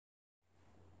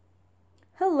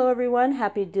Hello everyone,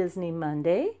 happy Disney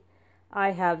Monday. I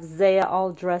have Zaya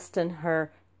all dressed in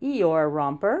her Eeyore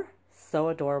romper. So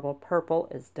adorable. Purple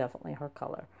is definitely her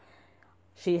color.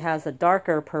 She has a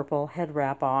darker purple head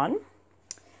wrap on.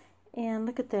 And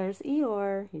look at there's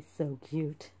Eeyore. He's so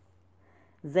cute.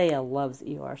 Zaya loves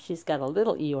Eeyore. She's got a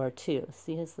little Eeyore too.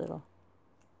 See his little,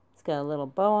 he's got a little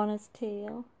bow on his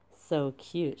tail. So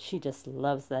cute. She just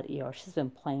loves that Eeyore. She's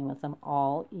been playing with him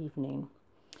all evening.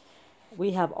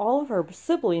 We have all of her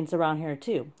siblings around here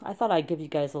too. I thought I'd give you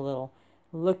guys a little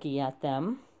looky at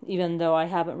them, even though I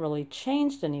haven't really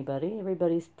changed anybody.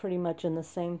 Everybody's pretty much in the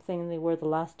same thing they were the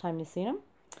last time you seen them.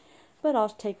 But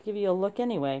I'll give you a look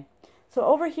anyway. So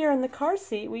over here in the car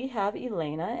seat we have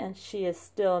Elena, and she is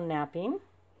still napping.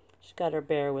 She's got her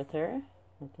bear with her,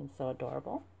 looking so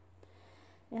adorable.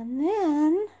 And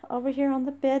then over here on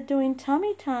the bed doing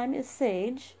tummy time is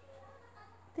Sage.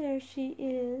 There she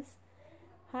is.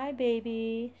 Hi,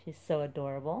 baby. She's so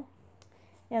adorable.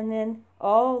 And then,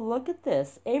 oh, look at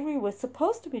this. Avery was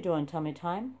supposed to be doing tummy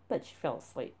time, but she fell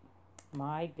asleep.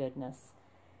 My goodness.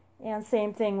 And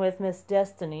same thing with Miss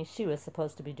Destiny. She was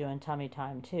supposed to be doing tummy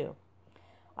time, too.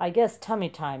 I guess tummy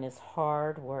time is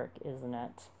hard work, isn't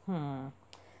it?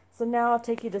 So now I'll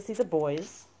take you to see the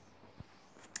boys.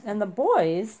 And the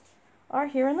boys are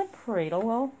here in the cradle.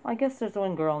 Well, I guess there's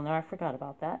one girl in there. I forgot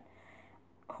about that.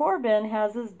 Corbin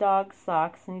has his dog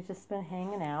socks, and he's just been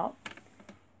hanging out.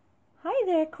 Hi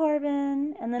there,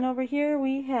 Corbin. And then over here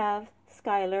we have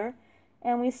Skylar,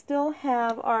 and we still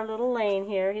have our little Lane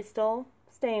here. He's still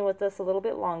staying with us a little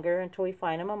bit longer until we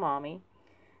find him a mommy.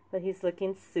 But he's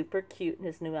looking super cute in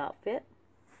his new outfit.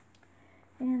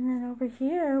 And then over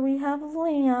here we have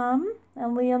Liam,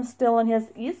 and Liam's still in his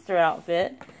Easter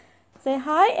outfit. Say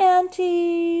hi,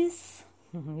 aunties.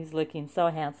 He's looking so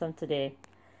handsome today.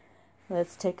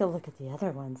 Let's take a look at the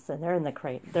other ones. And they're in the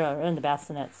crate. They're in the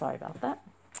bassinet. Sorry about that.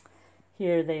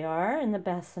 Here they are in the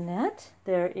bassinet.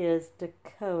 There is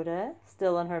Dakota,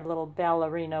 still in her little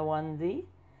ballerina onesie.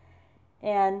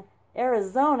 And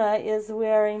Arizona is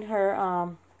wearing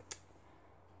her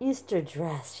Easter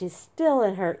dress. She's still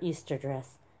in her Easter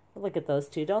dress. Look at those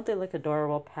two. Don't they look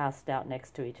adorable passed out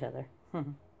next to each other?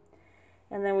 And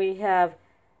then we have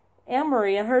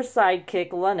Amory and her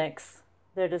sidekick, Lennox.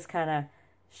 They're just kind of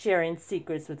sharing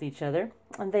secrets with each other,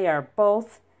 and they are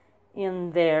both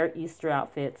in their Easter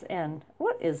outfits. And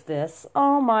what is this?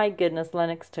 Oh my goodness,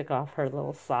 Lennox took off her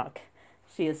little sock.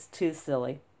 She is too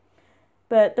silly,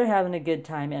 but they're having a good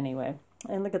time anyway.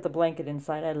 And look at the blanket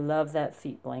inside. I love that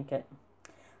feet blanket.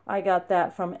 I got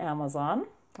that from Amazon.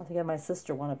 I think I had my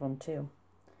sister one of them too.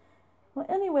 Well,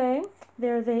 anyway,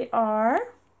 there they are.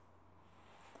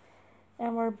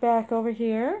 And we're back over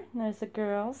here. There's the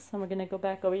girls. And we're going to go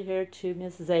back over here to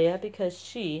Miss Zaya, because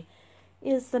she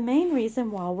is the main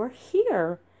reason why we're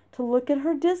here, to look at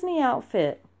her Disney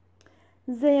outfit.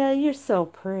 Zaya, you're so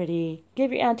pretty.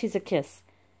 Give your aunties a kiss.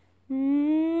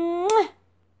 Mwah!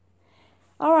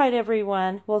 All right,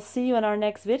 everyone. We'll see you in our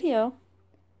next video.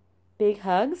 Big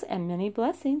hugs and many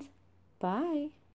blessings. Bye.